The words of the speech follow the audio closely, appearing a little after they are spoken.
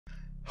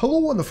Hello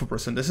wonderful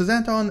person, this is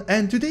Anton,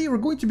 and today we're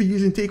going to be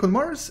using Take on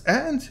Mars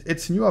and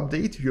its new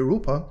update,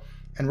 Europa,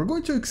 and we're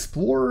going to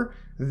explore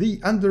the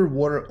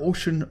underwater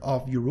ocean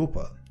of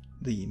Europa,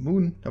 the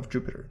moon of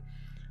Jupiter.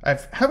 I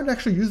haven't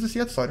actually used this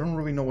yet, so I don't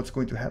really know what's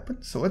going to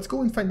happen, so let's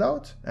go and find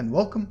out, and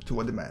welcome to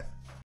What the Math.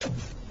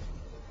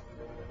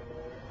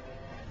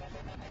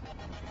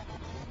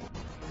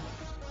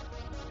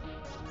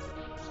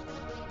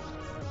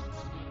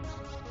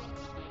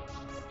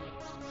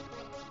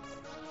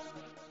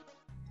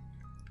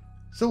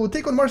 So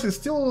Take on Mars is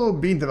still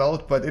being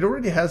developed, but it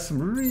already has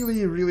some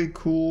really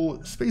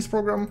cool space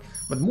program,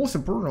 but most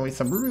importantly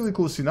some really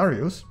cool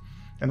scenarios.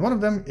 And one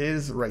of them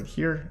is right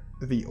here,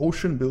 the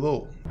ocean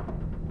below.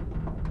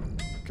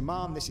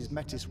 Command, this is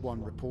Metis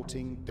 1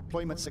 reporting.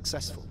 Deployment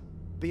successful.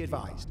 Be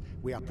advised,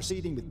 we are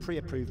proceeding with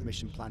pre-approved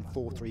mission plan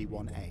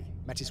 431A.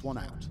 Metis 1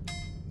 out.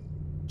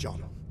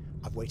 John,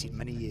 I've waited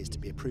many years to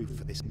be approved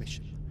for this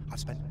mission. I've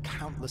spent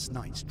countless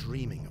nights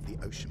dreaming of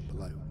the ocean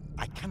below.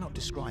 I cannot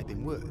describe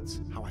in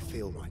words how I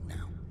feel right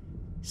now.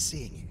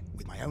 Seeing it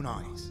with my own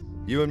eyes.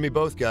 You and me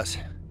both, Gus.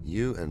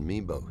 You and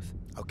me both.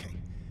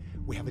 Okay,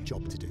 we have a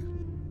job to do.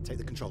 Take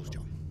the controls,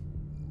 John.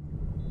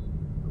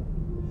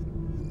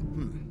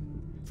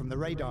 From the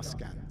radar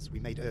scans we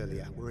made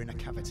earlier, we're in a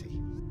cavity.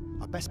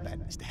 Our best bet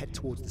is to head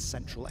towards the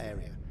central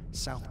area,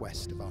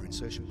 southwest of our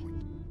insertion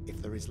point.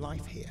 If there is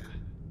life here,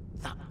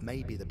 that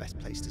may be the best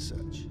place to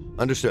search.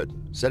 Understood.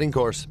 Setting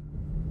course.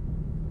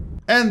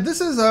 And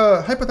this is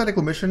a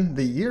hypothetical mission.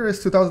 The year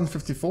is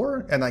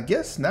 2054, and I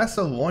guess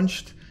NASA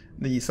launched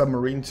the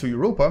submarine to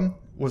Europa,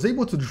 was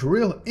able to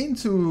drill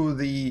into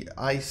the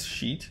ice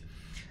sheet,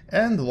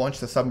 and launch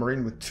the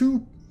submarine with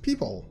two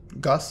people,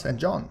 Gus and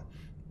John.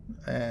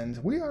 And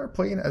we are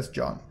playing as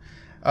John.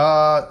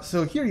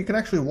 So here you can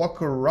actually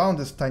walk around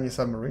this tiny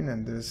submarine,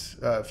 and there's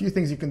a few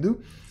things you can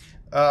do.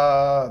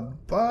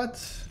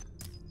 But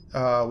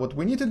what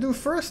we need to do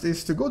first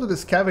is to go to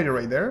this cavity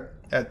right there,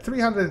 at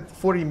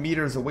 340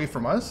 meters away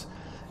from us,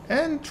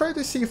 and try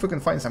to see if we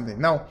can find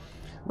something. Now,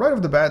 right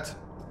off the bat,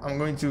 I'm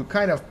going to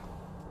kind of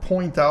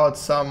point out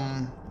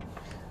some,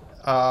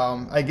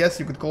 I guess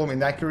you could call them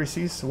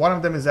inaccuracies. One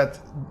of them is that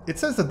it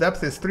says the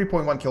depth is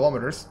 3.1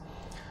 kilometers.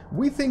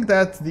 We think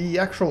that the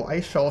actual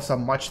ice shelves are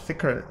much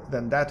thicker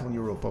than that on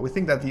Europa. We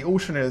think that the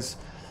ocean is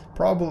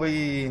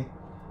probably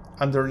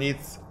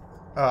underneath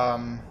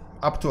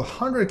up to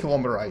 100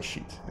 kilometer ice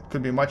sheet. It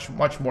could be much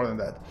more than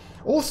that.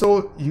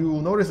 Also, you'll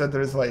notice that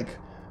there's like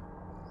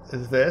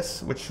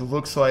this, which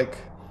looks like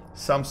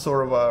some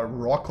sort of a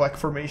rock-like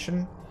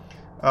formation.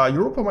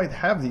 Europa might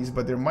have these,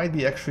 but there might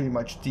be actually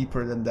much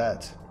deeper than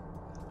that.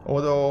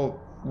 Although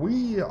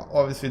we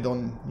obviously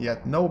don't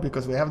yet know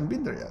because we haven't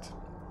been there yet.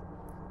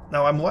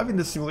 Now, I'm loving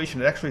this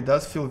simulation. It actually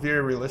does feel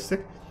very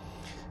realistic.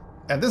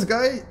 And this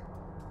guy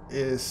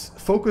is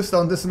focused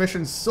on this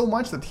mission so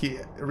much that he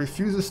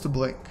refuses to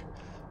blink.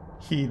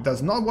 He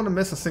does not want to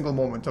miss a single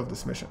moment of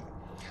this mission.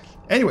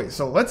 Anyway,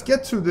 so let's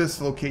get to this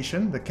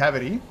location, the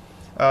cavity.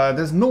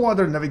 There's no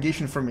other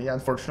navigation for me,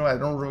 unfortunately. I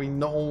don't really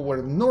know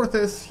where the north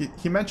is.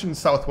 He mentioned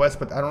southwest,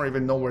 but I don't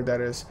even know where that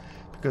is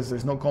because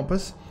there's no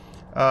compass.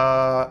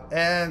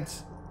 And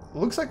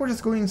looks like we're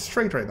just going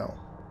straight right now.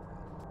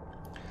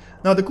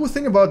 Now, the cool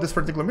thing about this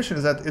particular mission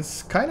is that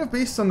it's kind of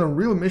based on a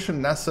real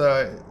mission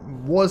NASA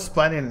was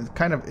planning and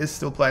kind of is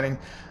still planning,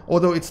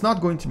 although it's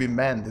not going to be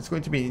manned. It's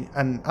going to be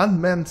an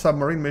unmanned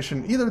submarine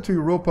mission, either to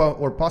Europa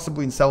or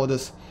possibly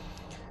Enceladus.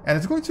 And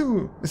it's going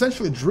to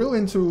essentially drill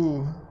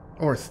into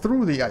or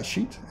through the ice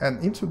sheet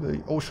and into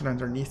the ocean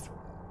underneath.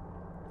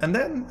 And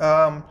then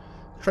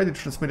try to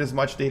transmit as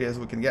much data as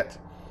we can get.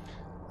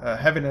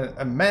 Having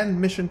a manned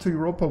mission to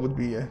Europa would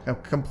be a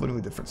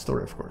completely different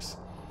story, of course.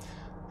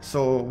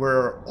 So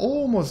we're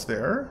almost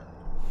there,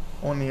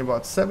 only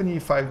about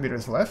 75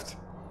 meters left,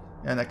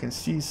 and I can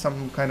see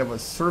some kind of a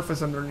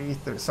surface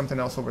underneath. There's something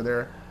else over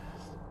there,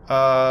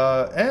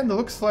 and it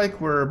looks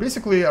like we're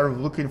basically are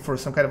looking for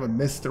some kind of a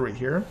mystery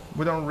here.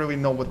 We don't really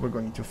know what we're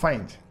going to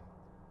find.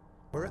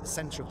 We're at the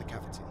center of the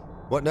cavity.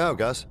 What now,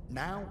 Gus?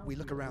 Now we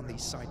look around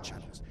these side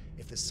channels.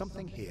 If there's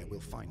something here,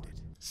 we'll find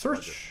it.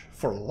 Search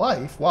for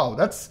life? Wow,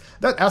 that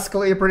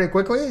escalated pretty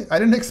quickly. I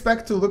didn't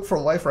expect to look for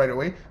life right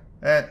away.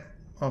 And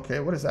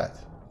okay, what is that?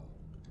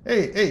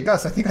 Hey,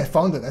 Gus, I think I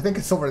found it. I think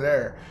it's over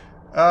there.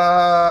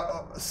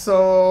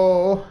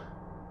 So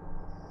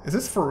is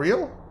this for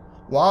real?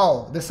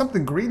 Wow, there's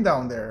something green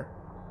down there.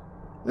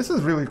 This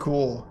is really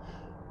cool.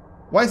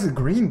 Why is it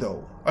green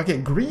though? Okay,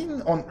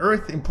 green on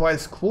Earth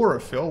implies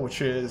chlorophyll,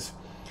 which is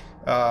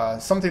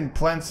something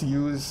plants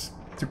use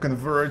to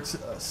convert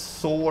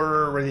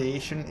solar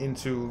radiation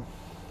into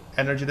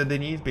energy that they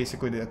need.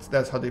 Basically,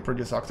 that's how they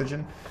produce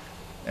oxygen.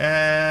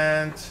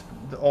 And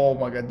oh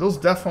my god, those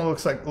definitely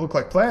look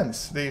like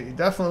plants. They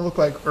definitely look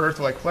like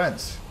Earth-like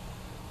plants,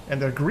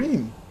 and they're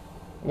green.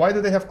 Why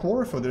do they have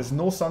chlorophyll? There's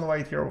no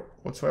sunlight here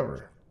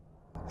whatsoever.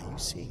 Are you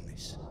seeing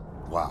this?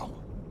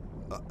 Wow.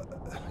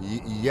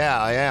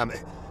 Yeah, I am.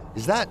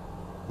 Is that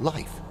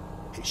life?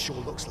 It sure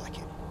looks like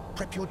it.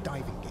 Prep your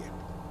diving gear.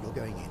 You're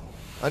going in.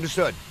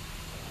 Understood.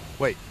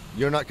 Wait,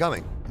 you're not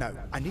coming? No,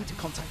 I need to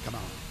contact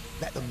Command.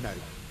 Let them know,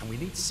 and we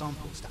need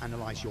samples to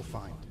analyze your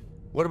find.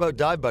 What about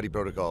dive buddy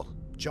protocol?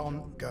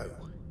 John, go.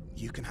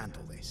 You can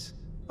handle this.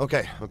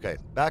 Okay.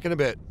 Back in a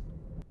bit.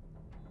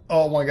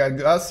 Oh my god,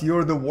 Gus,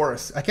 you're the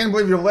worst. I can't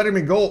believe you're letting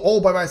me go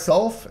all by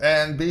myself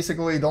and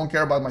basically don't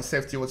care about my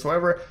safety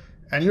whatsoever.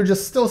 And you're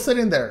just still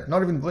sitting there,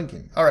 not even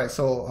blinking. Alright,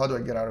 so how do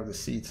I get out of the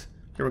seat?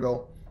 Here we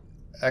go.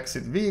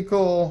 Exit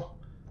vehicle.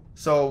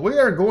 So we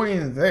are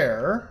going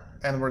there,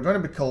 and we're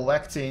going to be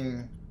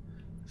collecting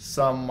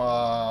some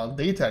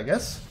data, I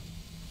guess.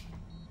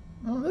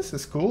 Oh, this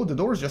is cool. The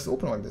doors just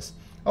open like this.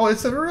 Oh,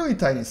 it's a really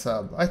tiny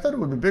sub. I thought it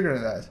would be bigger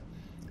than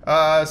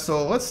that.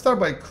 So let's start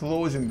by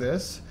closing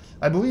this.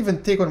 I believe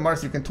in Take on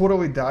Mars you can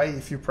totally die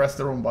if you press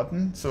the wrong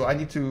button. So I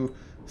need to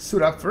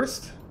suit up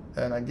first.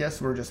 And I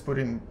guess we're just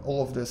putting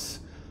all of this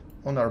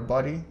on our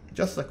body,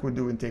 just like we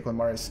do in Take on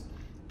Mars.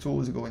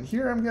 Tools go in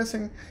here, I'm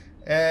guessing.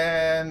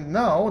 And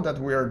now that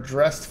we are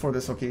dressed for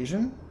this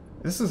occasion,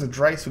 this is a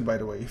dry suit, by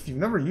the way. If you've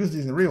never used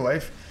these in real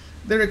life,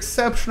 they're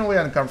exceptionally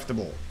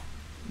uncomfortable.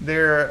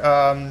 They're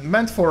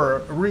meant for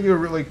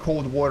really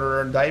cold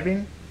water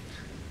diving.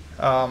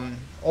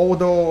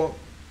 Although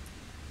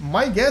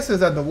my guess is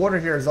that the water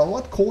here is a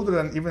lot colder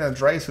than even a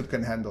dry suit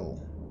can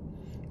handle.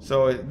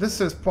 So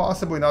this is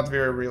possibly not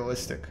very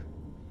realistic.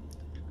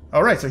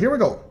 Alright, so here we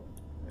go.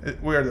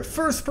 We are the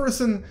first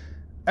person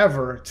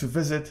ever to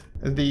visit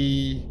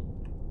the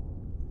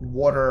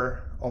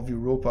water of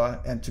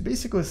Europa and to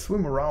basically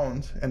swim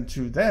around and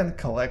to then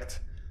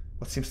collect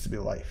what seems to be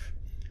life.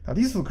 Now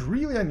these look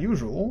really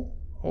unusual,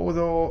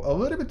 although a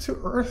little bit too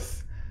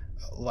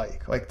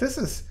Earth-like. Like this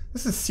is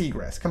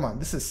seagrass. Come on,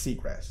 this is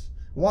seagrass.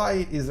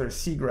 Why is there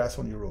seagrass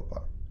on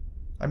Europa?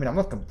 I mean, I'm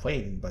not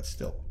complaining, but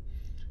still.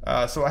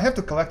 So I have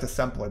to collect a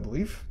sample, I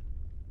believe.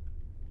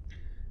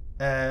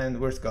 And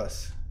where's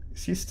Gus?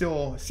 Is he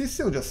still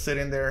just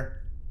sitting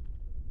there?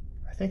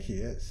 I think he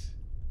is.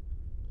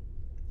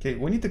 Okay,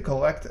 we need to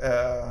collect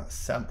a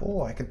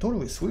sample. I can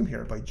totally swim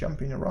here by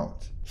jumping around.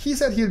 He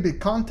said he'd be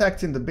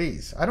contacting the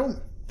base. I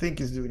don't think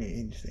he's doing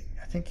anything.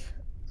 I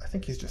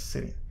think he's just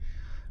sitting.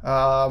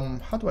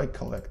 How do I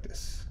collect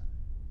this?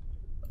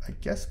 I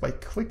guess by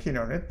clicking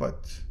on it,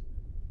 but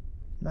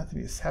nothing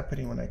is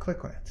happening when I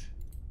click on it.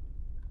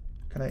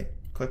 Can I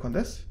click on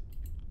this?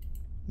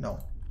 No.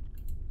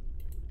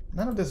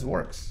 None of this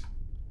works.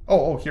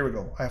 Oh, here we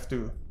go. I have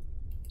to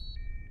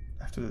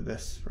do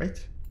this, right?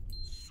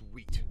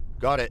 Sweet.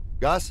 Got it.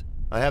 Gus,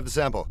 I have the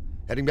sample.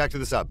 Heading back to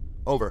the sub.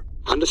 Over.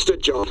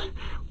 Understood, John.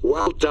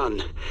 Well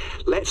done.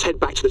 Let's head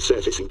back to the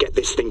surface and get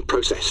this thing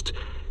processed.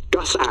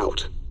 Gus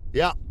out.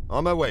 Yeah,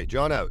 on my way.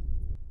 John out.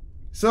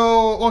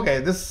 So, okay,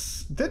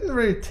 this didn't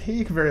really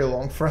take very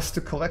long for us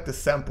to collect the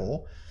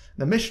sample.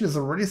 The mission is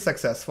already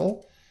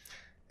successful.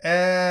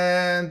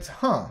 And,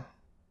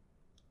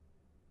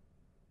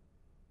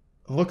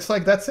 looks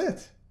like that's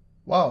it.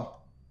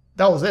 Wow.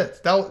 That was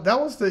it. That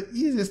was the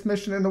easiest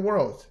mission in the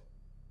world.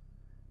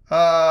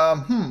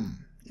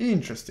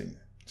 Interesting.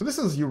 So this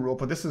is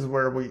Europa. This is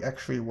where we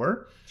actually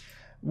were.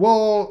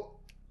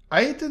 Well,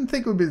 I didn't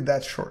think it would be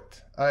that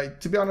short.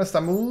 To be honest,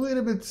 I'm a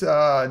little bit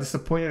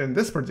disappointed in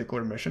this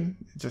particular mission.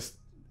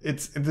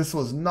 This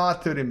was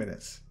not 30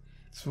 minutes.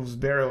 This was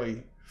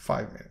barely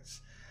 5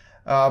 minutes.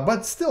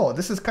 But still,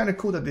 this is kind of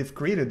cool that they've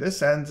created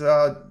this, and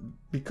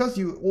because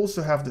you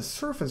also have the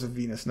surface of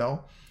Venus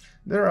now,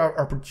 there are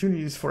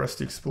opportunities for us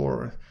to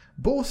explore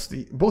both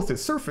the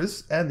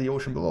surface and the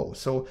ocean below.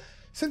 So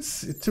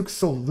since it took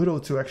so little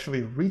to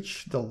actually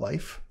reach the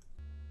life,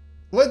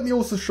 let me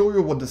also show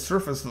you what the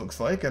surface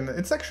looks like, and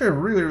it's actually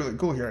really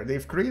cool here.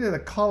 They've created a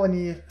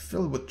colony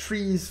filled with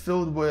trees,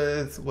 filled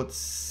with what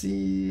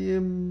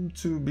seem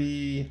to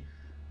be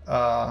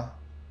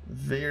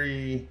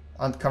very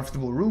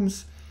uncomfortable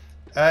rooms.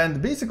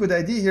 And basically the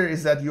idea here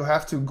is that you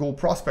have to go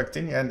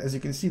prospecting, and as you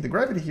can see, the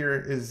gravity here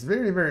is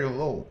very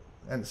low,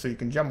 and so you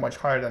can jump much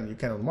higher than you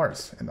can on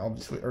Mars, and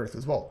obviously Earth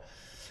as well.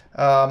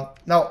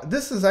 Now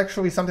this is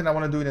actually something I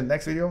want to do in the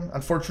next video.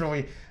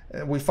 Unfortunately,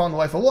 we found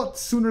life a lot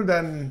sooner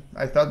than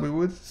I thought we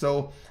would,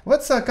 so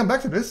let's come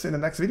back to this in the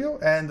next video,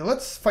 and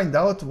let's find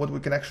out what we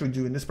can actually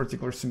do in this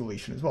particular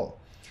simulation as well.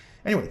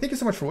 Anyway, thank you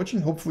so much for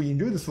watching. Hopefully you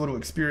enjoyed this little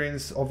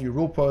experience of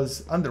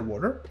Europa's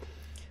underwater.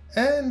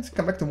 And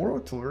come back tomorrow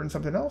to learn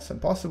something else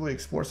and possibly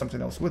explore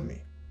something else with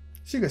me.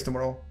 See you guys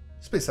tomorrow.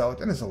 Space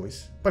out, and as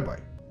always, bye-bye.